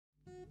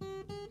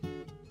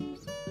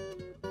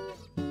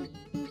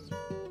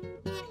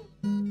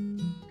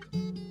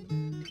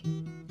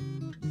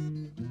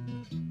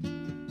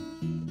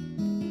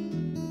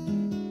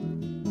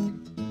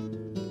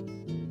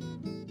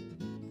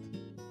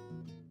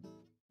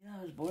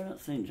born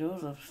at St.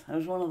 Joseph's. I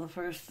was one of the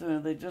first,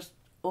 they just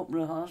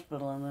opened a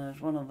hospital, and I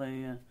was one of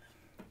the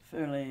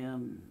fairly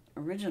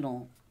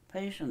original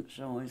patients,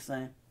 shall we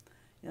say.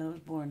 Yeah, I was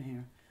born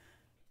here.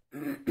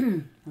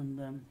 And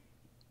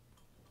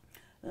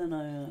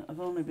then I've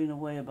only been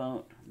away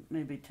about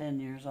maybe 10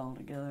 years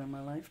altogether in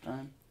my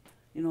lifetime.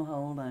 You know how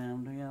old I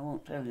am, do you? I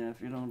won't tell you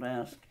if you don't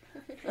ask.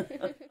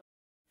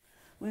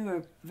 We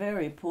were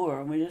very poor,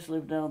 and we just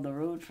lived down the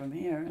road from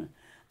here.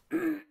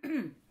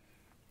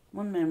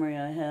 One memory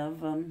I have,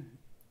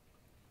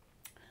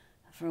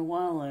 for a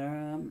while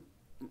there,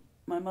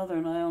 my mother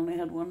and I only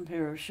had one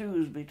pair of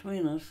shoes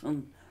between us,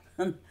 and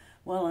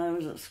while I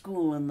was at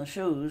school in the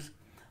shoes,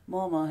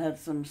 Mama had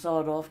some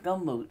sawed-off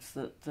gumboots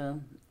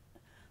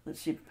that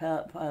she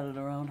padded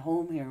around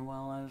home here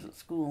while I was at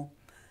school.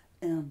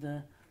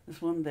 And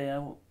this one day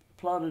I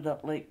plodded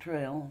up Lake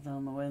Trail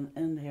down the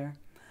end here,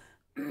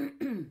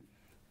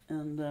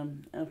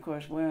 and of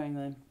course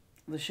wearing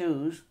the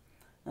shoes,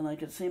 and I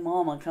could see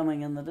Mama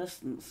coming in the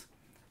distance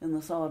in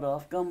the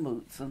sawed-off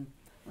gumboots. And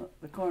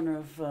the corner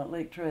of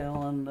Lake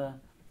Trail and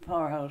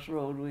Powerhouse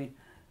Road,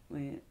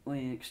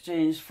 we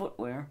exchanged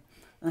footwear.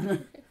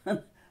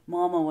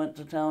 Mama went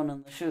to town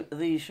in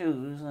these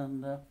shoes,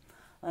 and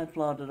I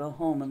plodded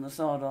home in the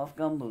sawed-off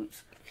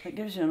gumboots. It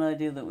gives you an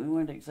idea that we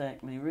weren't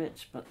exactly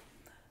rich, but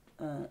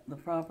the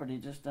property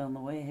just down the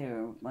way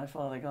here, my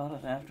father got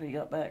it after he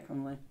got back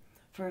from the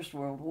First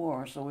World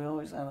War, so we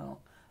always had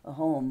a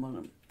home,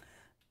 but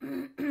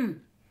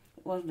it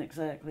wasn't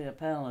exactly a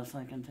palace,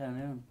 I can tell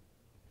you.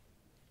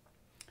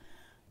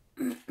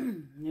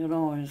 You'd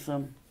always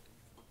tell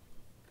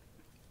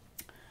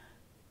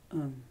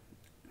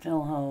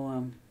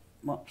how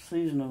what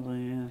season of the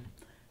year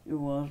it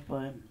was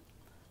by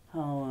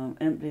how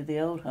empty the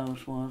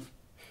outhouse was.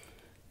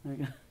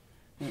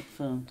 It's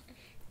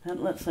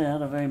let's say I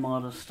had a very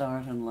modest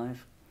start in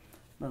life,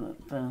 but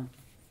it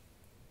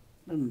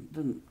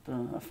didn't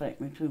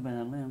affect me too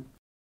badly.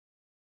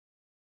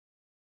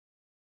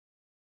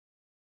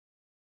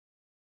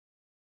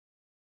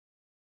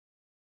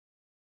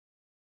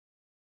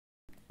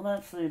 Well,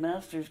 that's the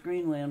Masters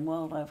Greenway and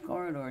Wildlife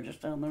Corridor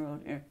just down the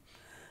road here.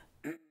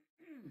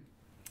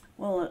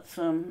 Well,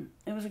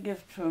 it was a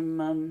gift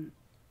from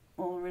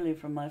really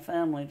from my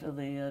family to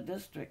the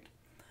district,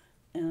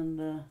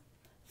 and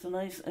it's a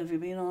nice. Have you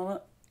been on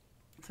it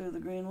through the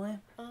Greenway?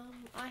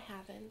 I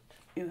haven't.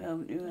 You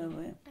haven't. You have,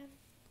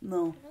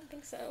 no. I don't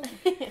think so.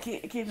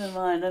 keep in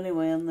mind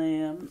anyway. In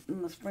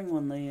the spring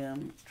when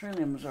the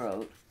trilliums are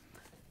out,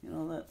 you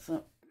know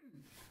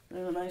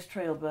there's a nice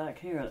trail back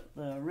here at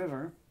the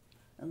river,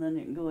 and then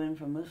you can go in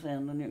from this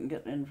end, and you can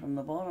get in from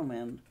the bottom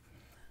end,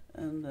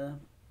 and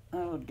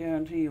I would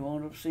guarantee you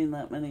won't have seen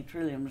that many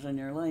trilliums in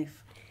your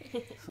life.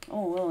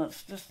 Oh, well,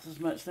 it's just as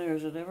much there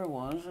as it ever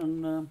was,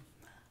 and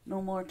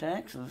no more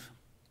taxes.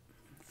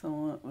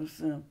 So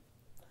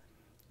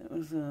it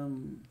was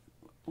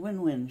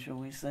win-win, shall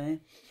we say,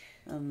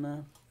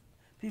 and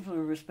people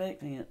are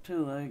respecting it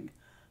too.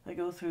 I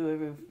go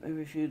through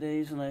every few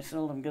days, and I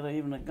seldom get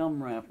even a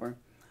gum wrapper.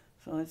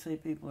 So I'd say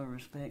people are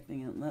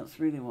respecting it, and that's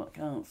really what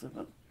counts. If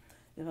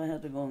I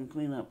had to go and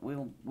clean up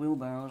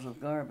wheelbarrows of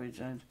garbage,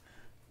 I'd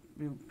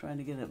be trying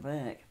to get it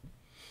back.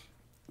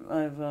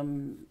 I've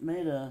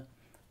made a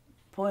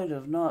point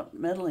of not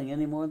meddling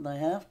any more than I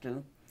have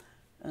to,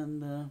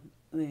 and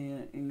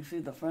you can see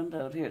the front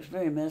out here. It's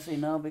very messy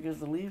now because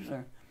the leaves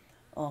are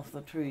off the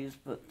trees,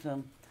 but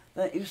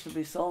that used to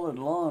be solid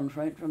lawns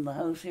right from the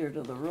house here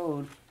to the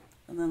road,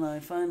 and then I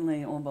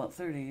finally, about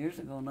 30 years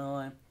ago now,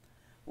 I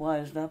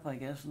wised up, I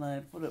guess, and I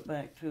put it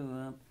back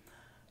to,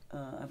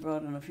 I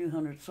brought in a few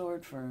hundred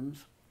sword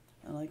ferns,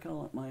 and I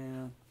call it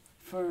my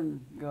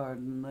fern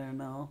garden there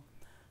now.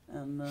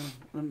 And the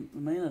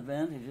main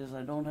advantage is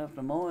I don't have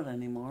to mow it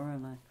anymore,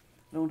 and I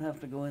don't have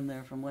to go in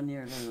there from one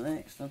year to the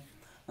next.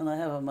 And I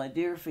have my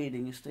deer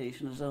feeding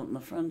station is out in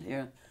the front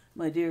here.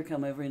 My deer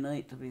come every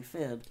night to be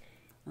fed,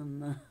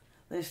 and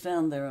they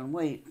stand there and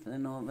wait. They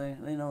know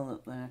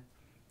that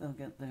they'll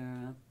get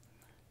their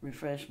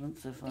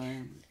refreshments if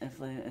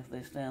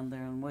they stand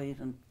there and wait.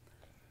 And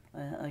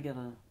I get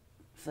a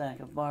sack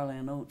of barley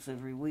and oats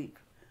every week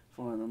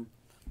for them,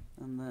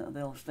 and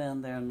they'll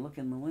stand there and look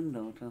in the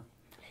window to.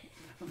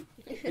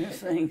 You're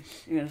going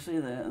to see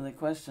the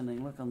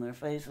questioning look on their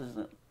faces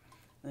that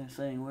they're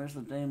saying, "Where's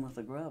the dame with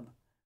the grub?"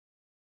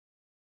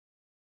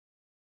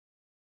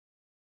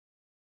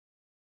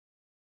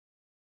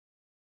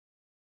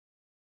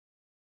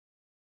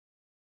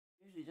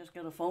 Usually just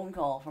get a phone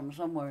call from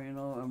somewhere,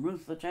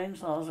 Ruth the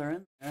chainsaws are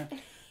in there,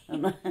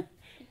 and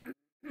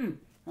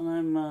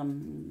I'm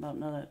about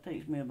now. That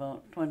takes me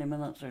about 20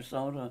 minutes or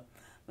so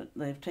but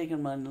they've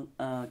taken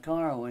my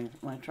car away,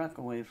 my truck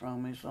away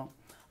from me, so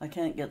I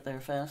can't get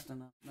there fast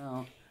enough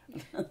now.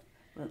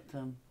 But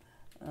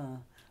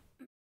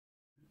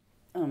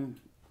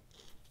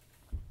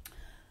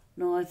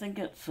no, I think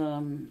it's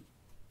being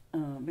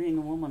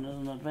a woman is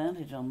an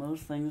advantage on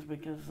those things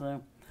because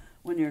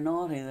when you're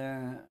naughty,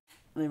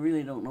 they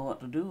really don't know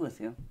what to do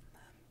with you.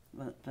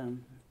 But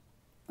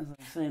as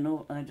I say,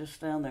 I just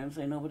stand there and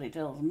say nobody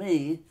tells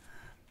me.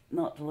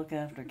 not to look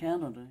after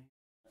Canada.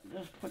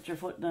 Just put your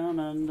foot down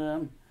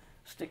and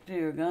stick to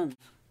your guns.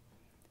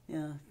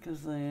 Yeah,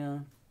 because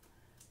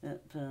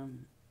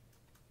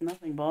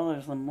nothing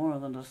bothers them more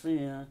than to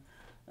see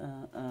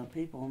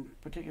people,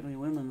 particularly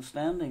women,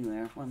 standing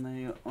there when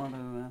they want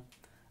to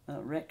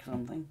wreck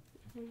something.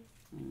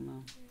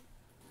 And,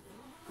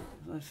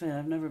 as I say,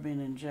 I've never been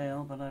in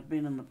jail, but I've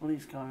been in the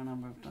police car a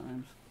number of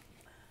times.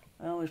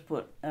 I always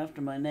put after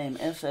my name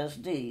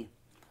SSD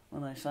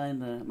when I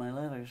signed my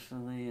letters to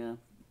the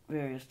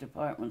various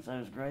departments I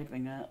was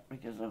griping at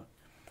because of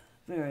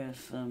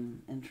various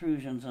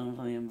intrusions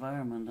into the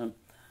environment. And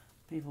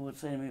people would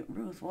say to me,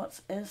 "Ruth,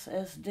 what's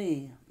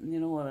SSD?" And you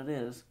know what it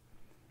is?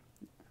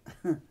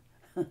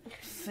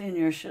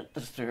 Senior shit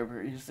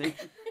disturber, you see.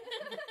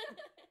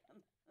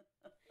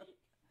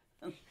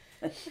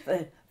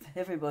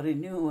 Everybody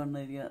knew when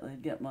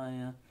they'd get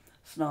my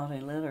snotty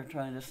letter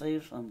trying to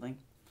save something,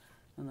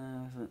 and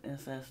I was at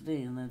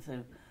SSD, and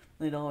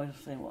they'd always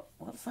say,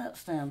 "What's that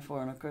stand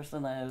for?" And of course,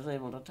 then I was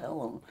able to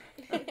tell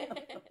them.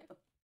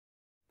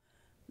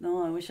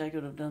 No, I wish I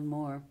could have done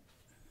more.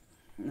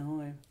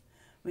 No,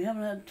 we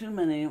haven't had too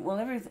many. Well,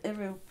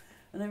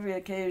 on every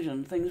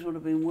occasion, things would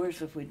have been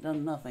worse if we'd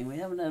done nothing. We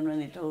haven't had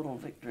many total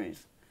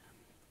victories,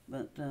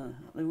 but there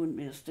wouldn't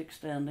be a stick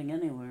standing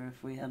anywhere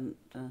if we hadn't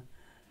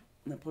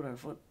put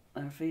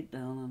our feet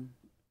down. And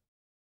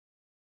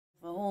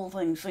if the whole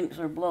thing sinks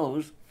or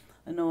blows,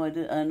 I know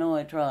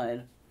I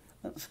tried.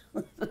 That's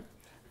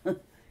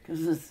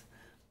because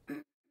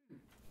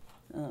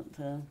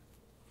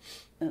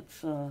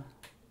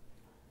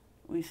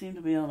we seem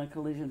to be on a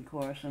collision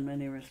course in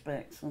many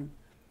respects, and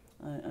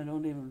I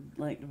don't even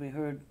like to be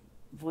heard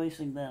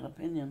voicing that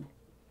opinion.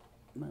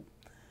 But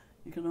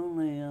you can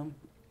only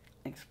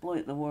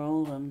exploit the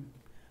world and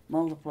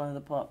multiply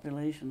the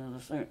population at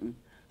a certain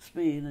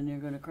speed, and you're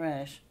going to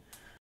crash.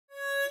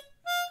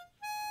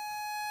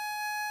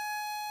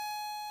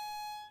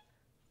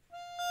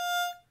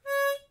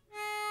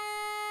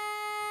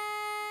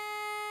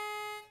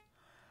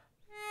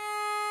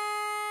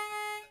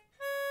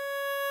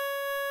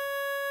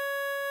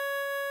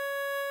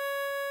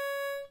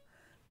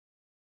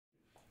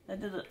 I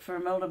did it for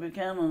Imelda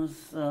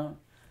Buchanan's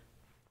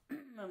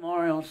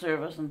memorial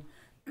service, and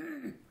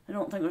I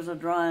don't think there was a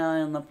dry eye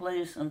in the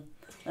place, and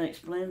I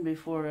explained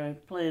before I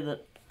played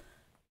that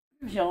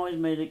she always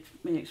made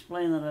me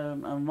explain that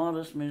I'm a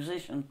modest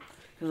musician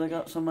because I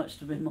got so much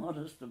to be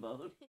modest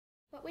about.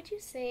 What would you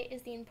say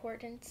is the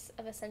importance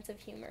of a sense of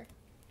humor?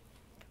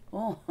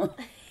 Oh,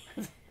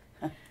 it's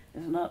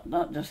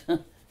not just,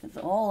 it's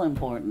all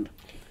important.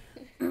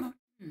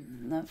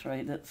 That's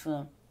right,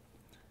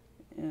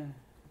 yeah.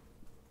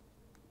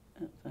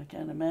 I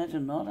can't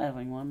imagine not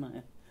having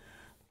one.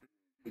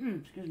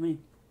 Excuse me.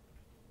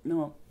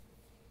 No.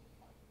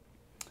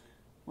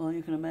 Well,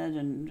 you can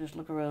imagine, just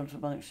look around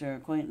amongst your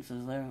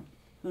acquaintances there.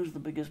 Who's the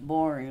biggest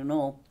bore, you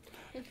know?